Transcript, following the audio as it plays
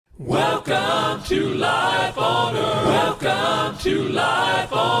Welcome to Life on Earth. Welcome to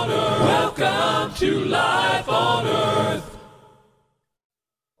Life on Earth. Welcome to Life on Earth.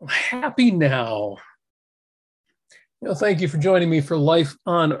 Happy now. Thank you for joining me for Life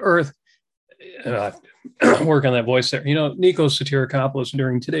on Earth. Work on that voice there. Nikos Sotirakopoulos,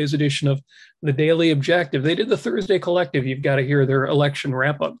 during today's edition of the Daily Objective, they did the Thursday Collective. You've got to hear their election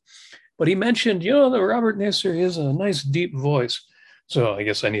wrap-up. But he mentioned, that Robert Nasser has a nice deep voice. So I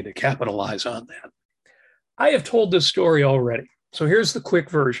guess I need to capitalize on that. I have told this story already. So here's the quick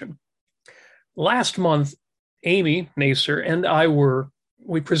version. Last month, Amy Nasser and I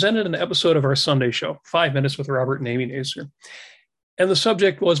we presented an episode of our Sunday show, 5 Minutes with Robert and Amy Nasser. And the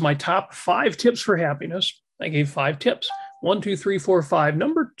subject was my top 5 tips for happiness. I gave 5 tips. 1, 2, 3, 4, 5.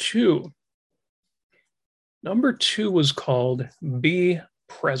 Number two was called Be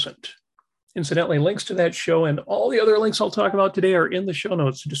Present. Incidentally, links to that show and all the other links I'll talk about today are in the show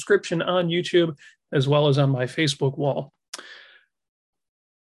notes, description on YouTube, as well as on my Facebook wall.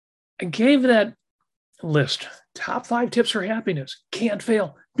 I gave that list, top 5 tips for happiness. Can't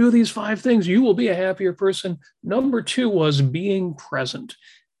fail. Do these 5 things. You will be a happier person. Number 2 was being present.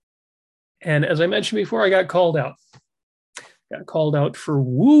 And as I mentioned before, I got called out. Got called out for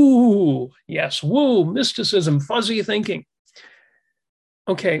woo. Yes, woo, mysticism, fuzzy thinking.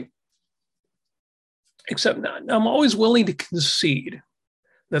 Okay. Except I'm always willing to concede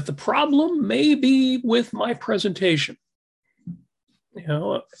that the problem may be with my presentation.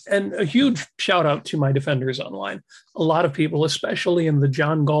 And a huge shout out to my defenders online. A lot of people, especially in the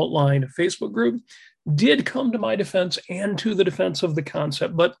John Galt Line Facebook group, did come to my defense and to the defense of the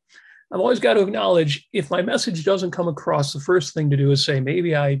concept. But I've always got to acknowledge if my message doesn't come across, the first thing to do is say,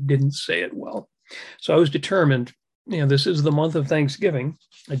 maybe I didn't say it well. So I was determined, this is the month of Thanksgiving.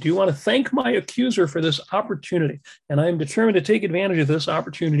 I do want to thank my accuser for this opportunity, and I am determined to take advantage of this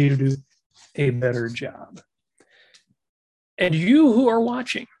opportunity to do a better job. And you who are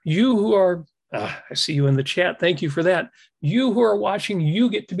watching, you who are, I see you in the chat. Thank you for that. You who are watching, you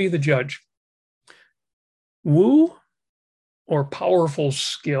get to be the judge. Woo or powerful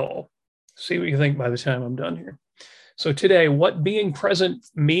skill? See what you think by the time I'm done here. So today, what being present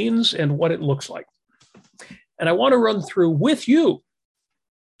means and what it looks like. And I want to run through with you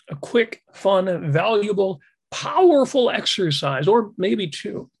a quick, fun, valuable, powerful exercise, or maybe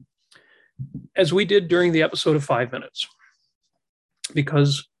 2, as we did during the episode of 5 Minutes.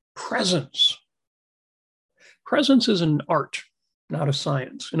 Because presence is an art, not a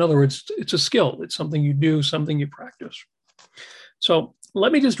science. In other words, it's a skill. It's something you do, something you practice. So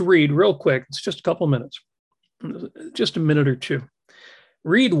let me just read real quick. It's just a couple minutes, just a minute or 2.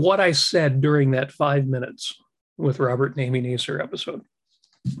 Read what I said during that 5 minutes with Robert and Amy Nasser episode.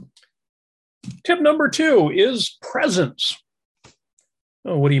 Tip number 2 is presence.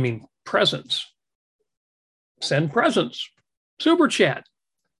 Oh, what do you mean presence? Send presents. Super chat.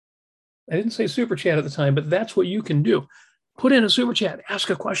 I didn't say super chat at the time, but that's what you can do. Put in a super chat. Ask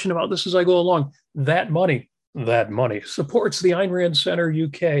a question about this as I go along. That money supports the Ayn Rand Center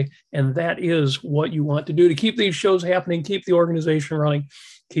UK, and that is what you want to do to keep these shows happening, keep the organization running,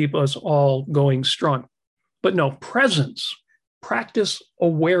 keep us all going strong. But no, presence, practice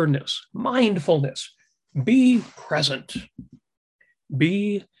awareness, mindfulness, be present,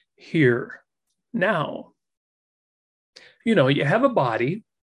 be here now. You have a body,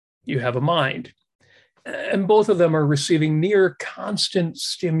 you have a mind, and both of them are receiving near constant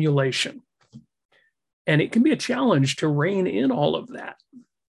stimulation. And it can be a challenge to rein in all of that.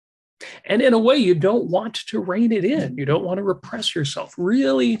 And in a way, you don't want to rein it in. You don't want to repress yourself.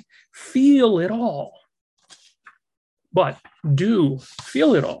 Really feel it all. But do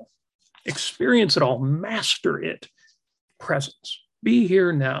feel it all. Experience it all. Master it. Presence. Be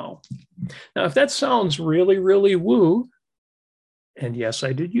here now. Now, if that sounds really, really woo, and yes,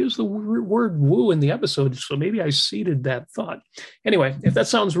 I did use the word woo in the episode, so maybe I seeded that thought. Anyway, if that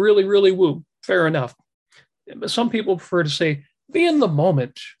sounds really, really woo, fair enough. But some people prefer to say, be in the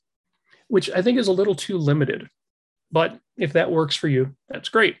moment, which I think is a little too limited. But if that works for you, that's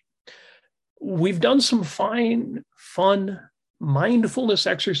great. We've done some fine, fun mindfulness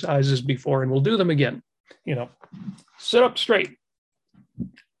exercises before, and we'll do them again. Sit up straight.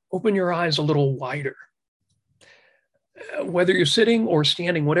 Open your eyes a little wider. Whether you're sitting or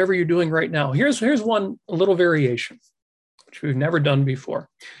standing, whatever you're doing right now, here's one a little variation, which we've never done before.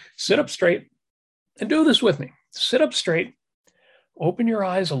 Sit up straight and do this with me. Sit up straight. Open your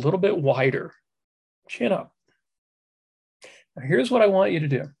eyes a little bit wider. Chin up. Now, here's what I want you to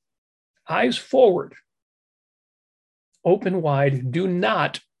do. Eyes forward. Open wide. Do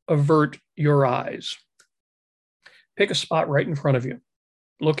not avert your eyes. Pick a spot right in front of you.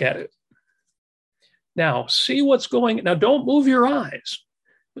 Look at it. Now, see what's going. Now, don't move your eyes,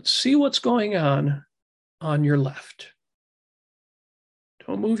 but see what's going on your left.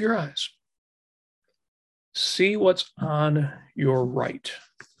 Don't move your eyes. See what's on your right.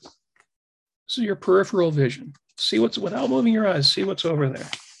 This is your peripheral vision. See what's, without moving your eyes, see what's over there.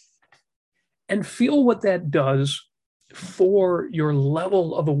 And feel what that does for your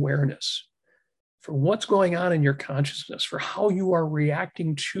level of awareness, for what's going on in your consciousness, for how you are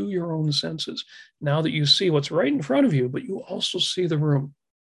reacting to your own senses. Now that you see what's right in front of you, but you also see the room.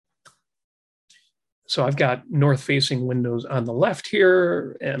 So I've got north-facing windows on the left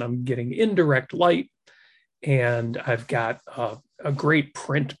here, and I'm getting indirect light. And I've got a great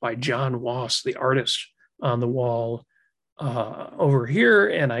print by John Wass, the artist, on the wall over here.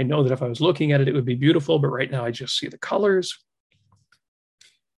 And I know that if I was looking at it, it would be beautiful. But right now I just see the colors.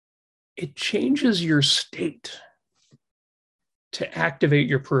 It changes your state to activate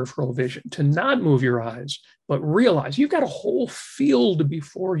your peripheral vision, to not move your eyes, but realize you've got a whole field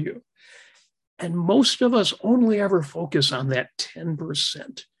before you. And most of us only ever focus on that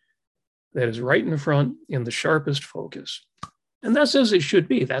 10% that is right in front in the sharpest focus. And that's as it should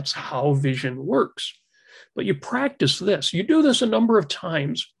be. That's how vision works. But you practice this. You do this a number of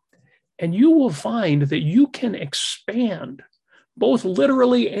times, and you will find that you can expand, both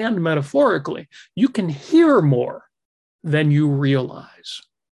literally and metaphorically. You can hear more than you realize.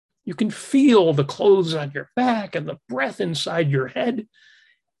 You can feel the clothes on your back and the breath inside your head.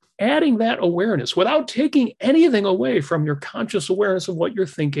 Adding that awareness without taking anything away from your conscious awareness of what you're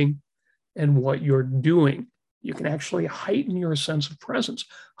thinking and what you're doing. You can actually heighten your sense of presence,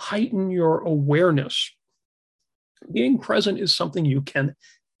 heighten your awareness. Being present is something you can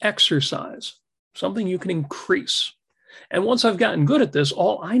exercise, something you can increase. And once I've gotten good at this,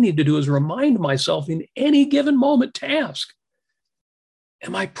 all I need to do is remind myself in any given moment to ask,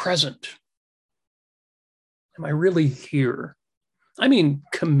 am I present? Am I really here? I mean,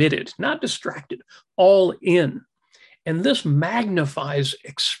 committed, not distracted, all in. And this magnifies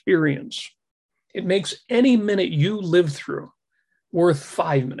experience. It makes any minute you live through worth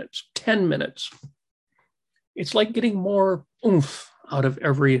 5 minutes, 10 minutes. It's like getting more oomph out of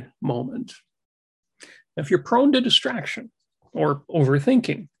every moment. If you're prone to distraction or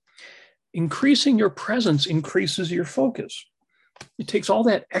overthinking, increasing your presence increases your focus. It takes all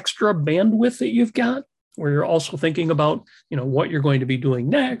that extra bandwidth that you've got, where you're also thinking about, what you're going to be doing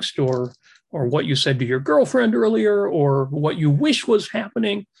next, or what you said to your girlfriend earlier, or what you wish was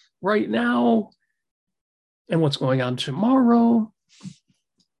happening right now, and what's going on tomorrow.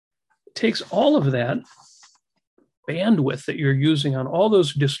 It takes all of that bandwidth that you're using on all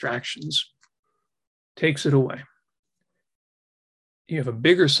those distractions, takes it away. You have a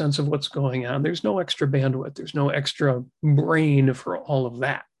bigger sense of what's going on. There's no extra bandwidth. There's no extra brain for all of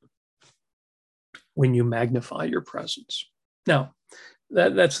that when you magnify your presence. Now,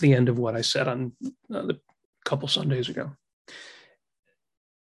 that's the end of what I said on the couple Sundays ago.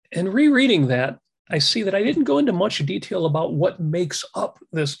 And rereading that, I see that I didn't go into much detail about what makes up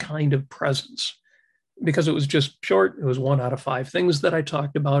this kind of presence, because it was just short. It was 1 out of 5 things that I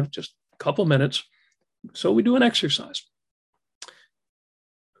talked about, just a couple minutes. So we do an exercise.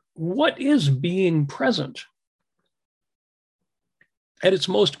 What is being present at its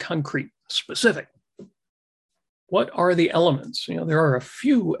most concrete, specific? What are the elements? There are a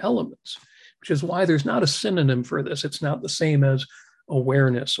few elements, which is why there's not a synonym for this. It's not the same as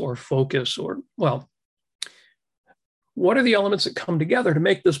awareness or focus what are the elements that come together to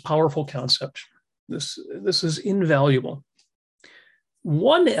make this powerful concept? This is invaluable.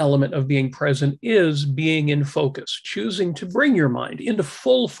 One element of being present is being in focus, choosing to bring your mind into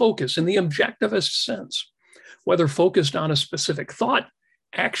full focus in the objectivist sense, whether focused on a specific thought,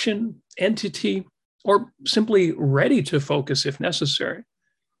 action, entity, or simply ready to focus if necessary.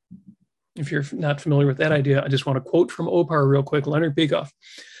 If you're not familiar with that idea, I just want to quote from Opar real quick, Leonard Peikoff.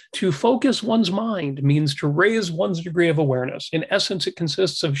 To focus one's mind means to raise one's degree of awareness. In essence, it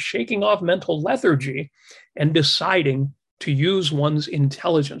consists of shaking off mental lethargy and deciding to use one's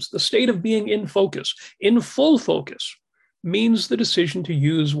intelligence. The state of being in focus, in full focus, means the decision to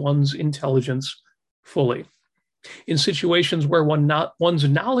use one's intelligence fully. In situations where one's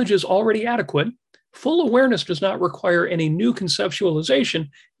knowledge is already adequate, full awareness does not require any new conceptualization.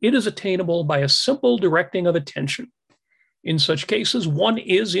 It is attainable by a simple directing of attention. In such cases, one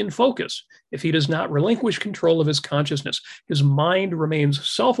is in focus if he does not relinquish control of his consciousness. His mind remains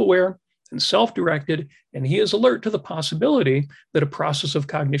self-aware and self-directed, and he is alert to the possibility that a process of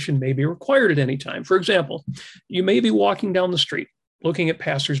cognition may be required at any time. For example, you may be walking down the street, looking at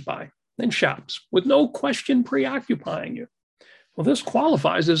passersby and shops, with no question preoccupying you. Well, this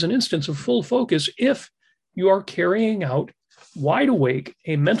qualifies as an instance of full focus if you are carrying out wide awake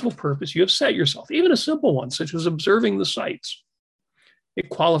a mental purpose you have set yourself, even a simple one, such as observing the sights. It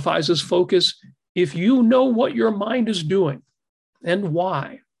qualifies as focus if you know what your mind is doing and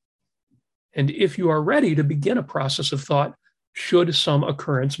why, and if you are ready to begin a process of thought should some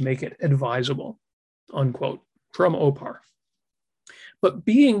occurrence make it advisable, unquote, from Opar. But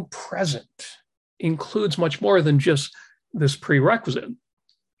being present includes much more than just this prerequisite,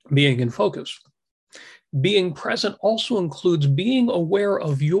 being in focus. Being present also includes being aware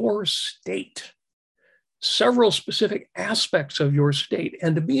of your state, several specific aspects of your state,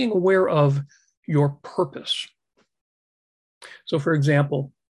 and being aware of your purpose. So, for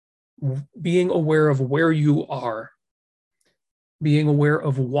example, being aware of where you are, being aware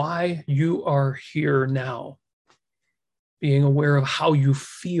of why you are here now, being aware of how you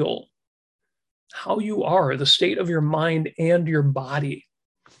feel, how you are, the state of your mind and your body,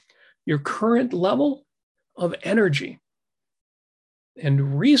 your current level of energy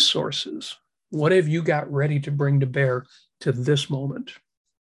and resources. What have you got ready to bring to bear to this moment?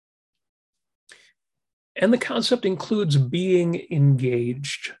 And the concept includes being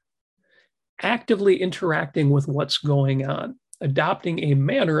engaged, actively interacting with what's going on, adopting a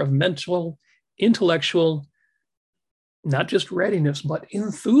manner of mental, intellectual, not just readiness, but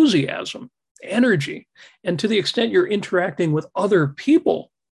enthusiasm, energy. And to the extent you're interacting with other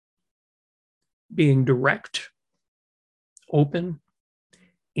people, being direct, open,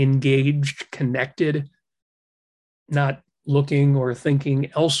 engaged, connected, not looking or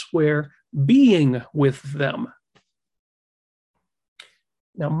thinking elsewhere, being with them.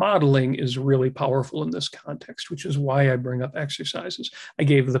 Now, modeling is really powerful in this context, which is why I bring up exercises. I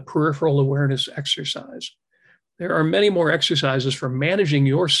gave the peripheral awareness exercise. There are many more exercises for managing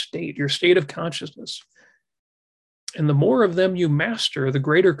your state of consciousness. And the more of them you master, the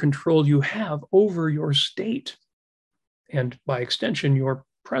greater control you have over your state and, by extension, your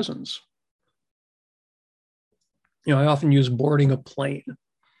presence. I often use boarding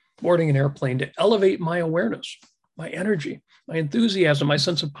an airplane to elevate my awareness, my energy, my enthusiasm, my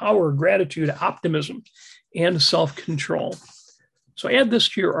sense of power, gratitude, optimism, and self-control. So add this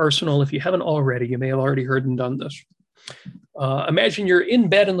to your arsenal if you haven't already. You may have already heard and done this. Imagine you're in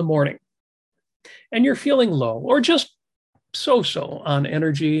bed in the morning and you're feeling low or just so-so on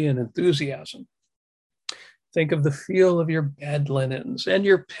energy and enthusiasm. Think of the feel of your bed linens and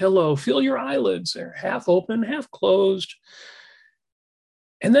your pillow. Feel your eyelids. They're half open, half closed.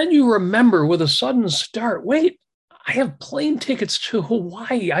 And then you remember with a sudden start, wait, I have plane tickets to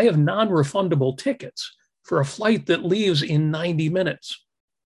Hawaii. I have non-refundable tickets for a flight that leaves in 90 minutes.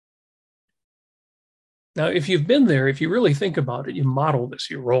 Now, if you've been there, if you really think about it, you model this,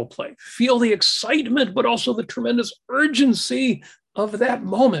 you role play. Feel the excitement, but also the tremendous urgency of that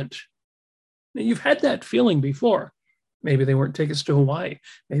moment. Now, you've had that feeling before. Maybe they weren't tickets to Hawaii.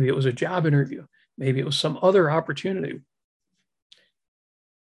 Maybe it was a job interview. Maybe it was some other opportunity.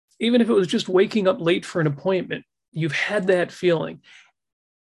 Even if it was just waking up late for an appointment, you've had that feeling.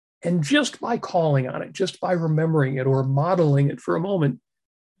 And just by calling on it, just by remembering it or modeling it for a moment,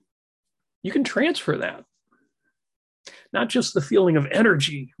 you can transfer that. Not just the feeling of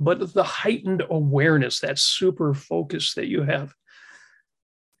energy, but the heightened awareness, that super focus that you have.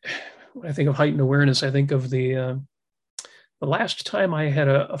 When I think of heightened awareness, I think of the last time I had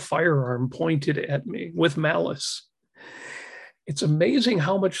a firearm pointed at me with malice. It's amazing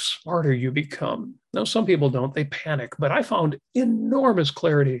how much smarter you become. Now, some people don't, they panic, but I found enormous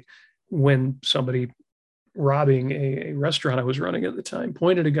clarity when somebody robbing a restaurant I was running at the time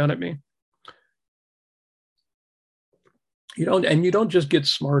pointed a gun at me. You don't just get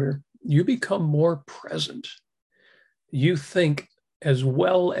smarter, you become more present. You think as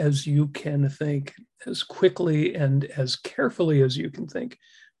well as you can think, as quickly and as carefully as you can think.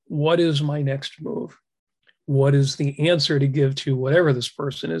 What is my next move? What is the answer to give to whatever this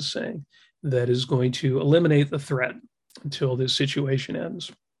person is saying that is going to eliminate the threat until this situation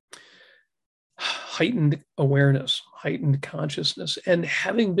ends? Heightened awareness, heightened consciousness. And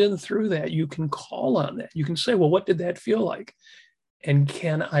having been through that, you can call on that. You can say, well, what did that feel like? And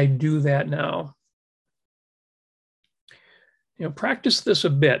can I do that now? Practice this a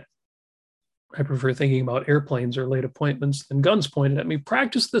bit. I prefer thinking about airplanes or late appointments than guns pointed at me.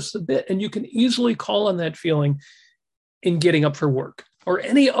 Practice this a bit, and you can easily call on that feeling in getting up for work or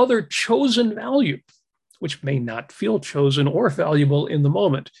any other chosen value, which may not feel chosen or valuable in the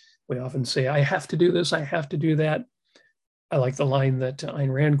moment. We often say, I have to do this, I have to do that. I like the line that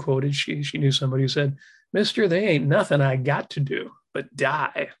Ayn Rand quoted. She knew somebody who said, Mister, they ain't nothing I got to do but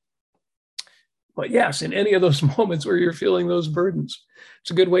die. But yes, in any of those moments where you're feeling those burdens, it's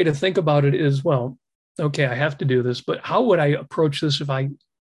a good way to think about it is, well, okay, I have to do this, but how would I approach this if I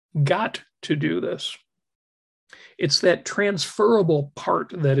got to do this? It's that transferable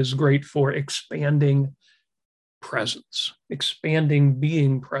part that is great for expanding presence, expanding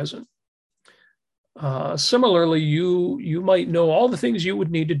being present. Similarly, you might know all the things you would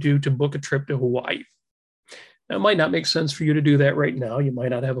need to do to book a trip to Hawaii. Now, it might not make sense for you to do that right now. You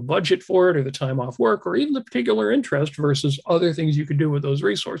might not have a budget for it or the time off work or even the particular interest versus other things you could do with those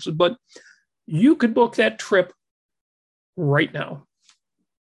resources. But you could book that trip right now.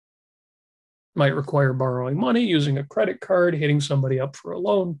 Might require borrowing money, using a credit card, hitting somebody up for a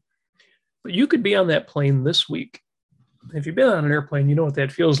loan. But you could be on that plane this week. If you've been on an airplane, you know what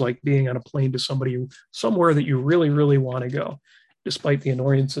that feels like, being on a plane to somewhere that you really, really want to go. Despite the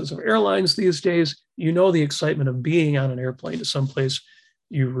annoyances of airlines these days, you know the excitement of being on an airplane to someplace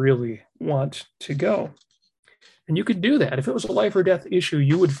you really want to go. And you could do that. If it was a life or death issue,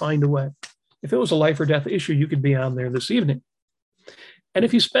 you would find a way. If it was a life or death issue, you could be on there this evening. And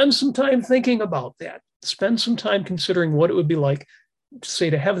if you spend some time thinking about that, spend some time considering what it would be like,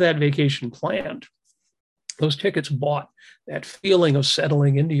 say, to have that vacation planned, those tickets bought, that feeling of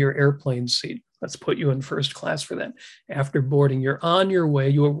settling into your airplane seat. Let's put you in first class for that. After boarding, you're on your way.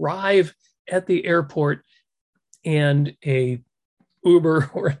 You arrive at the airport and a Uber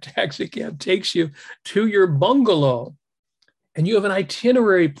or a taxi cab takes you to your bungalow. And you have an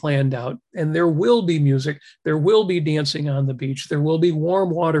itinerary planned out, and there will be music. There will be dancing on the beach. There will be warm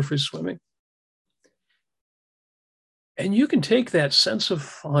water for swimming. And you can take that sense of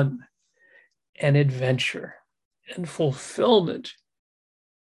fun and adventure and fulfillment,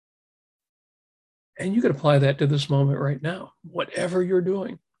 and you could apply that to this moment right now, whatever you're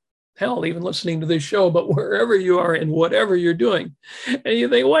doing. Hell, even listening to this show, but wherever you are and whatever you're doing. And you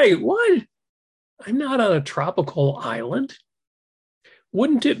think, wait, what? I'm not on a tropical island.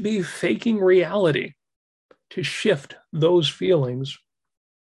 Wouldn't it be faking reality to shift those feelings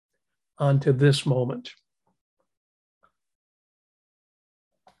onto this moment?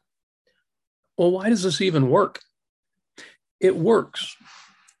 Well, why does this even work? It works,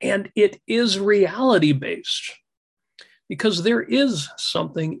 and it is reality-based because there is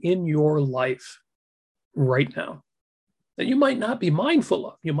something in your life right now that you might not be mindful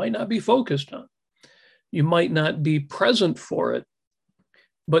of, you might not be focused on, you might not be present for it,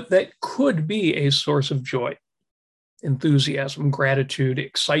 but that could be a source of joy, enthusiasm, gratitude,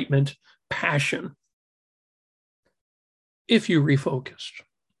 excitement, passion. If you refocused,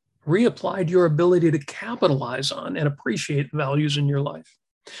 reapplied your ability to capitalize on and appreciate values in your life.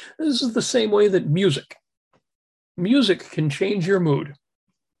 This is the same way that music can change your mood,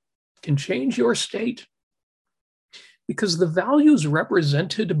 can change your state, because the values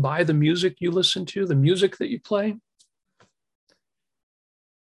represented by the music you listen to, the music that you play,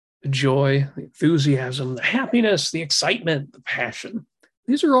 the joy, the enthusiasm, the happiness, the excitement, the passion,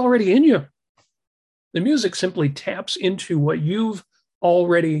 these are already in you. The music simply taps into what you've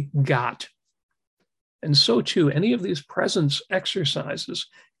already got. And so too, any of these presence exercises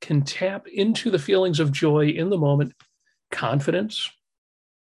can tap into the feelings of joy in the moment, confidence,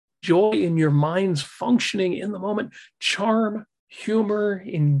 joy in your mind's functioning in the moment, charm, humor,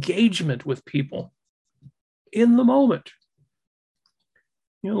 engagement with people in the moment.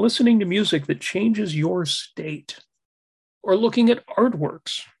 You know, listening to music that changes your state, or looking at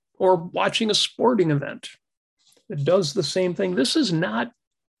artworks, or watching a sporting event that does the same thing. This is not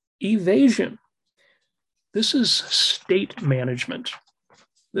evasion. This is state management.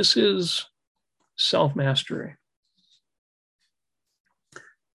 This is self-mastery.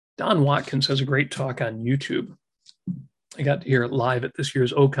 Don Watkins has a great talk on YouTube. I got to hear it live at this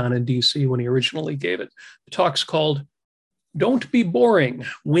year's Ocon in DC when he originally gave it. The talk's called Don't Be Boring,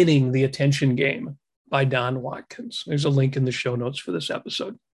 Winning the Attention Game by Don Watkins. There's a link in the show notes for this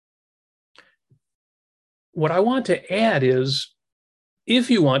episode. What I want to add is,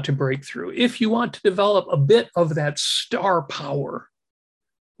 if you want to break through, if you want to develop a bit of that star power,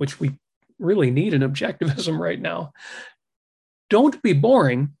 which we really need in objectivism right now, don't be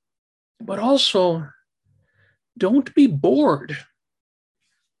boring, but also don't be bored.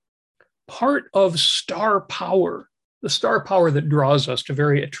 Part of star power, the star power that draws us to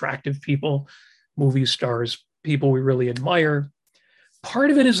very attractive people, movie stars, people we really admire, part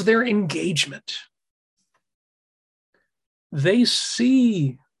of it is their engagement. They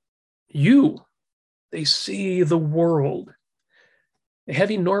see you. They see the world. They have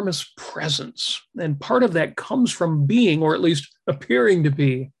enormous presence. And part of that comes from being, or at least appearing to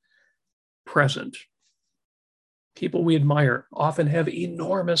be, present. People we admire often have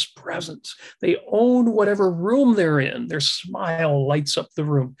enormous presence. They own whatever room they're in. Their smile lights up the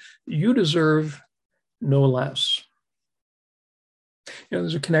room. You deserve no less.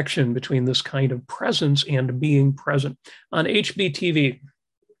 There's a connection between this kind of presence and being present. On HBTV,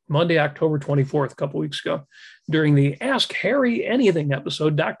 Monday, October 24th, a couple weeks ago, during the Ask Harry Anything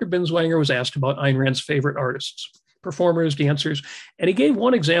episode, Dr. Binswanger was asked about Ayn Rand's favorite artists, performers, dancers, and he gave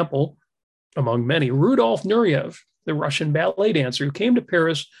one example among many, Rudolf Nureyev, the Russian ballet dancer who came to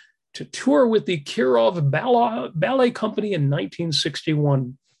Paris to tour with the Kirov Ballet Company in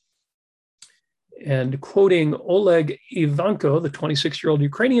 1961. And quoting Oleg Ivanko, the 26-year-old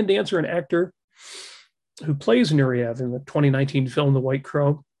Ukrainian dancer and actor who plays Nureyev in the 2019 film The White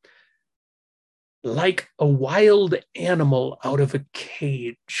Crow, like a wild animal out of a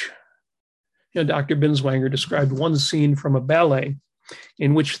cage. Dr. Binswanger described one scene from a ballet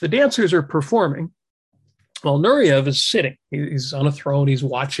in which the dancers are performing while Nureyev is sitting. He's on a throne, he's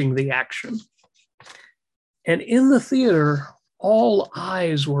watching the action. And in the theater, all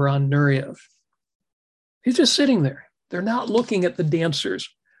eyes were on Nureyev. He's just sitting there. They're not looking at the dancers.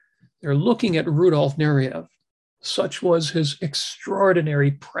 They're looking at Rudolf Nureyev. Such was his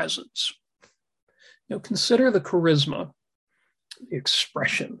extraordinary presence. Consider the charisma, the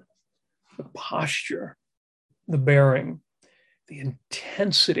expression, the posture, the bearing, the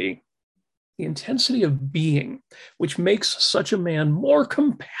intensity of being, which makes such a man more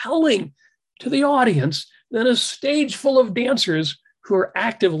compelling to the audience than a stage full of dancers who are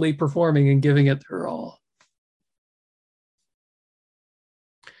actively performing and giving it their all.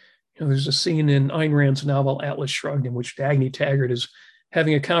 There's a scene in Ayn Rand's novel Atlas Shrugged in which Dagny Taggart is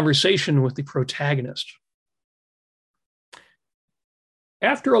having a conversation with the protagonist.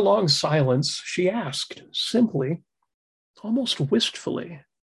 After a long silence, she asked, simply, almost wistfully,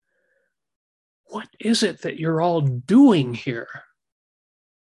 "What is it that you're all doing here?"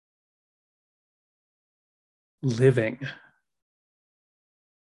 Living.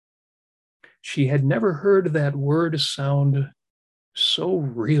 She had never heard that word sound so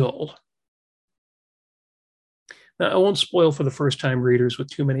real. Now, I won't spoil for the first-time readers with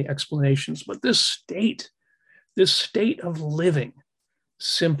too many explanations, but this state of living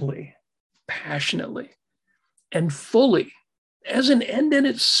simply, passionately, and fully, as an end in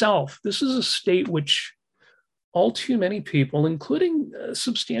itself, this is a state which all too many people, including a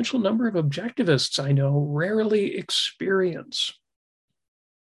substantial number of objectivists I know, rarely experience.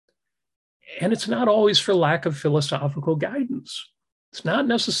 And it's not always for lack of philosophical guidance. It's not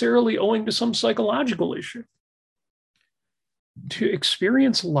necessarily owing to some psychological issue. To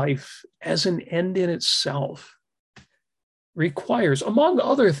experience life as an end in itself requires, among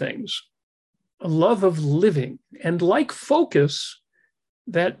other things, a love of living, and like focus,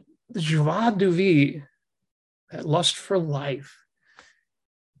 that joie de vivre, that lust for life,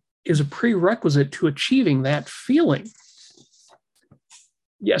 is a prerequisite to achieving that feeling.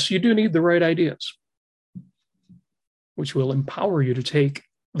 Yes, you do need the right ideas, which will empower you to take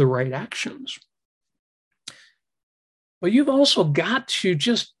the right actions. But you've also got to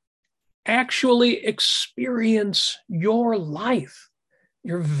just actually experience your life,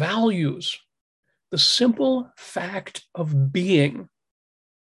 your values, the simple fact of being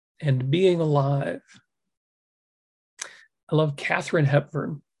and being alive. I love Katharine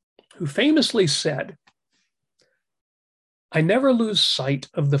Hepburn, who famously said, "I never lose sight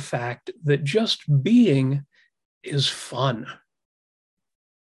of the fact that just being is fun."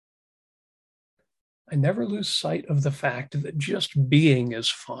 I never lose sight of the fact that just being is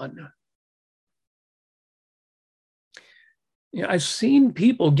fun. I've seen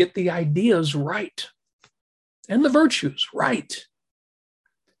people get the ideas right and the virtues right,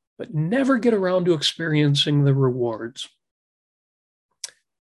 but never get around to experiencing the rewards.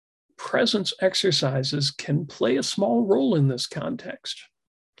 Presence exercises can play a small role in this context.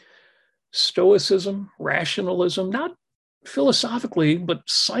 Stoicism, rationalism, not philosophically, but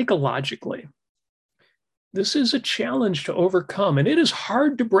psychologically. This is a challenge to overcome, and it is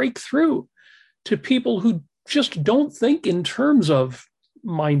hard to break through to people who just don't think in terms of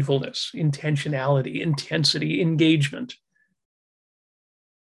mindfulness, intentionality, intensity, engagement.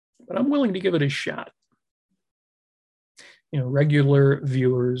 But I'm willing to give it a shot. Regular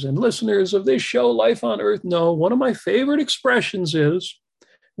viewers and listeners of this show, Life on Earth, know one of my favorite expressions is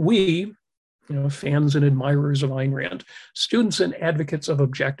we, fans and admirers of Ayn Rand, students and advocates of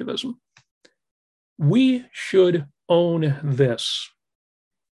objectivism, we should own this,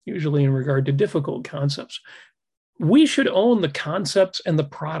 usually in regard to difficult concepts. We should own the concepts and the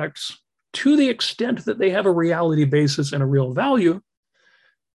products to the extent that they have a reality basis and a real value.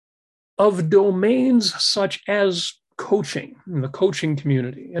 of domains such as coaching, the coaching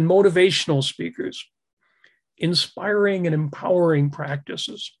community, and motivational speakers, inspiring and empowering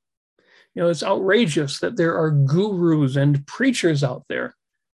practices. It's outrageous that there are gurus and preachers out there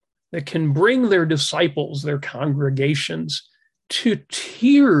that can bring their disciples, their congregations, to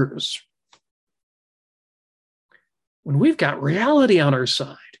tears when we've got reality on our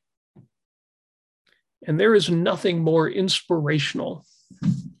side. And there is nothing more inspirational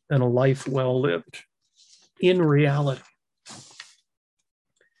than a life well lived in reality.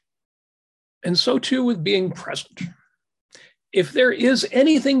 And so too with being present. If there is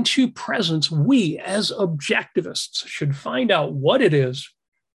anything to presence, we as objectivists should find out what it is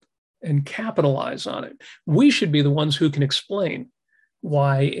and capitalize on it. We should be the ones who can explain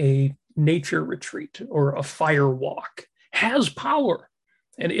why a nature retreat or a fire walk has power.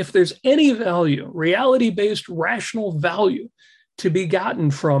 And if there's any value, reality-based, rational value to be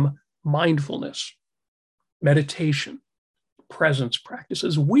gotten from mindfulness, meditation, presence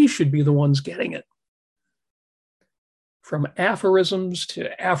practices, we should be the ones getting it. From aphorisms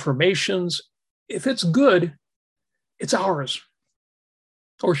to affirmations, if it's good, it's ours,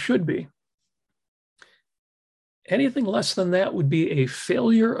 or should be. Anything less than that would be a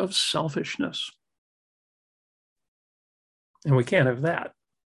failure of selfishness. And we can't have that.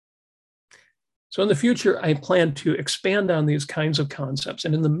 So in the future, I plan to expand on these kinds of concepts.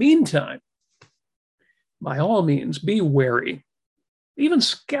 And in the meantime, by all means, be wary, even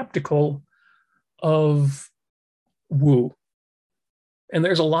skeptical of woo. And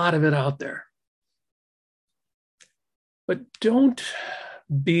there's a lot of it out there. But don't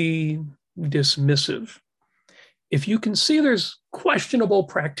be dismissive. If you can see there's questionable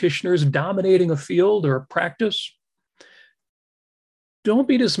practitioners dominating a field or a practice, don't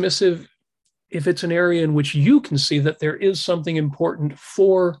be dismissive if it's an area in which you can see that there is something important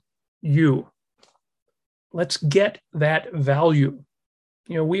for you. Let's get that value.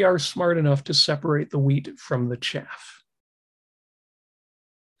 We are smart enough to separate the wheat from the chaff.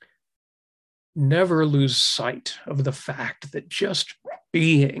 Never lose sight of the fact that just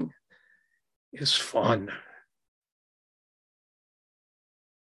being is fun.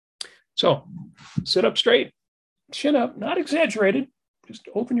 So sit up straight, chin up, not exaggerated. Just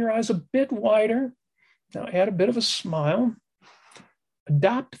open your eyes a bit wider. Now add a bit of a smile.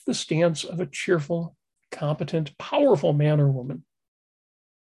 Adopt the stance of a cheerful, competent, powerful man or woman.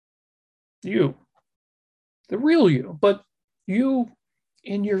 You, the real you, but you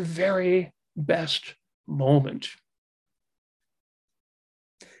in your very best moment.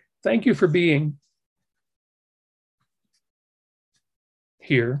 Thank you for being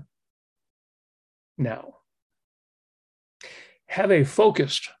here now. Have a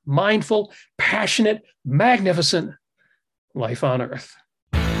focused, mindful, passionate, magnificent life on earth.